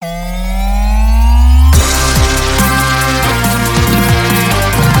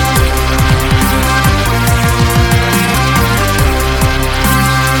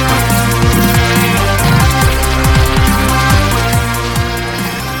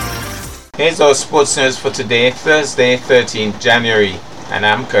Here's our sports news for today, Thursday, 13th January, and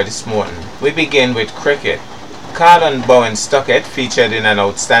I'm Curtis Morton. We begin with cricket. Carlton Bowen-Stockett featured in an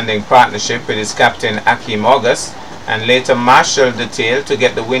outstanding partnership with his captain Akeem August, and later marshalled the tail to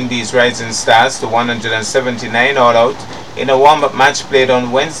get the Windies Rising Stars to 179 all out in a warm-up match played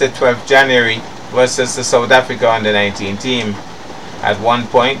on Wednesday, 12th January versus the South Africa under-19 team. At one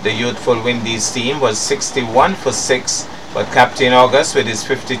point, the youthful Windies team was 61 for 6, but Captain August with his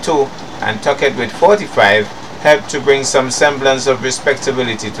 52 and Tuckett with 45 helped to bring some semblance of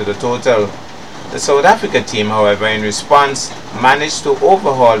respectability to the total. The South Africa team, however, in response, managed to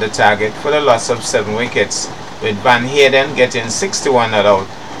overhaul the target for the loss of 7 wickets, with Van Heerden getting 61 not out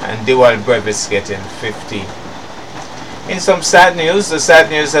and Dewald Brevis getting 50. In some sad news, the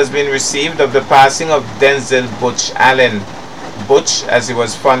sad news has been received of the passing of Denzel Butch Allen. Butch, as he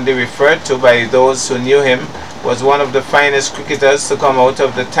was fondly referred to by those who knew him, was one of the finest cricketers to come out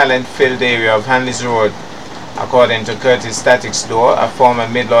of the talent-filled area of Hanley's Road. According to Curtis Statics Door, a former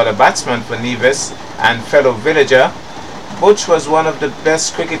mid-order batsman for Nevis and fellow villager, Butch was one of the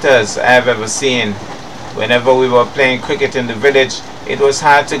best cricketers I have ever seen. Whenever we were playing cricket in the village, it was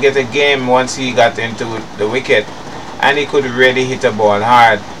hard to get a game once he got into the wicket, and he could really hit a ball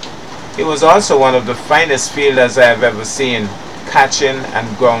hard. He was also one of the finest fielders I have ever seen, catching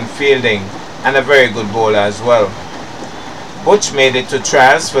and ground fielding, and a very good bowler as well. Butch made it to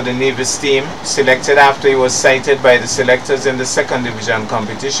trials for the Nevis team, selected after he was cited by the selectors in the second division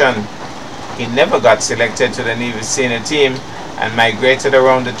competition. He never got selected to the Nevis senior team and migrated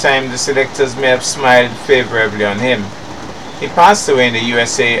around the time the selectors may have smiled favorably on him. He passed away in the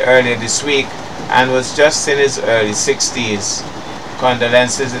USA earlier this week and was just in his early 60s.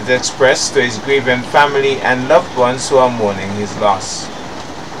 Condolences is expressed to his grieving family and loved ones who are mourning his loss.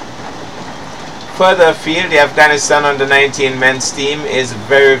 Further afield, the Afghanistan under-19 men's team is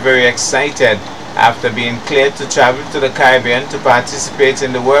very excited after being cleared to travel to the Caribbean to participate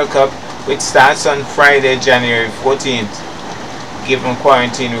in the World Cup, which starts on Friday, January 14th. Given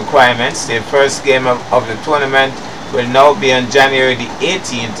quarantine requirements, their first game of the tournament will now be on January the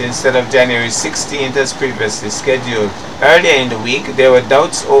 18th instead of January 16th as previously scheduled. Earlier in the week, there were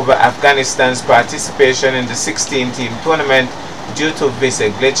doubts over Afghanistan's participation in the 16-team tournament due to visa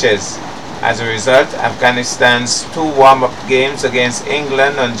glitches. As a result, Afghanistan's 2 warm-up games against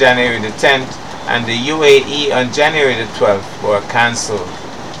England on January the 10th and the UAE on January the 12th were cancelled.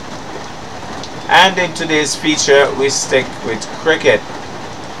 And in today's feature, we stick with cricket.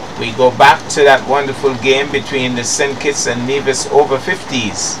 We go back to that wonderful game between the St. Kitts and Nevis over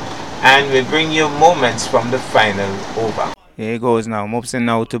 50s, and we bring you moments from the final over. Here he goes now, moves in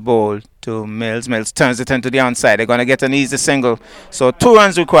now to bowl to Mills. Mills turns it into the onside. They're going to get an easy single. So 2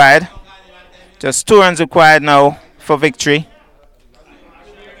 runs required. Just 2 runs required now for victory.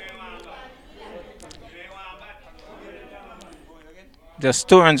 Just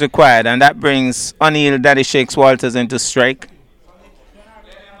 2 runs required, and that brings O'Neill Daddy Shakes Walters into strike.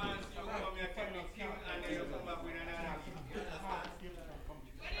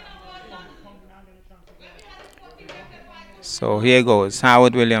 So here goes.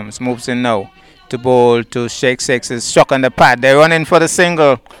 Howard Williams moves in now to bowl to Shake Six. Is struck on the pad. They're running for the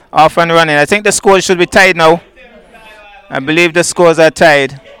single. Off and running. I think the scores should be tied now. I believe the scores are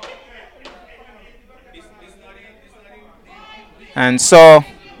tied. And so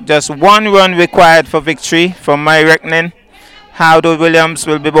just 1 run required for victory from my reckoning. Howard Williams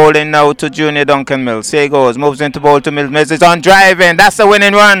will be bowling now to Junior Duncan Mills. Here he goes. Moves into bowl to Mills. Mills is on driving. That's the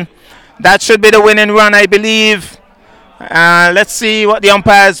winning run. That should be the winning run, I believe. Let's see what the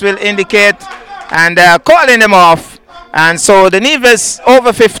umpires will indicate. And they're calling them off. And so the Nevis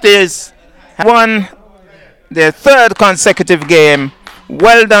over 50s won their 3rd consecutive game.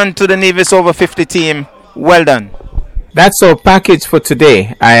 Well done to the Nevis over 50 team. Well done. That's our package for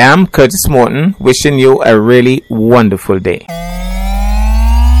today. I am Curtis Morton, wishing you a really wonderful day.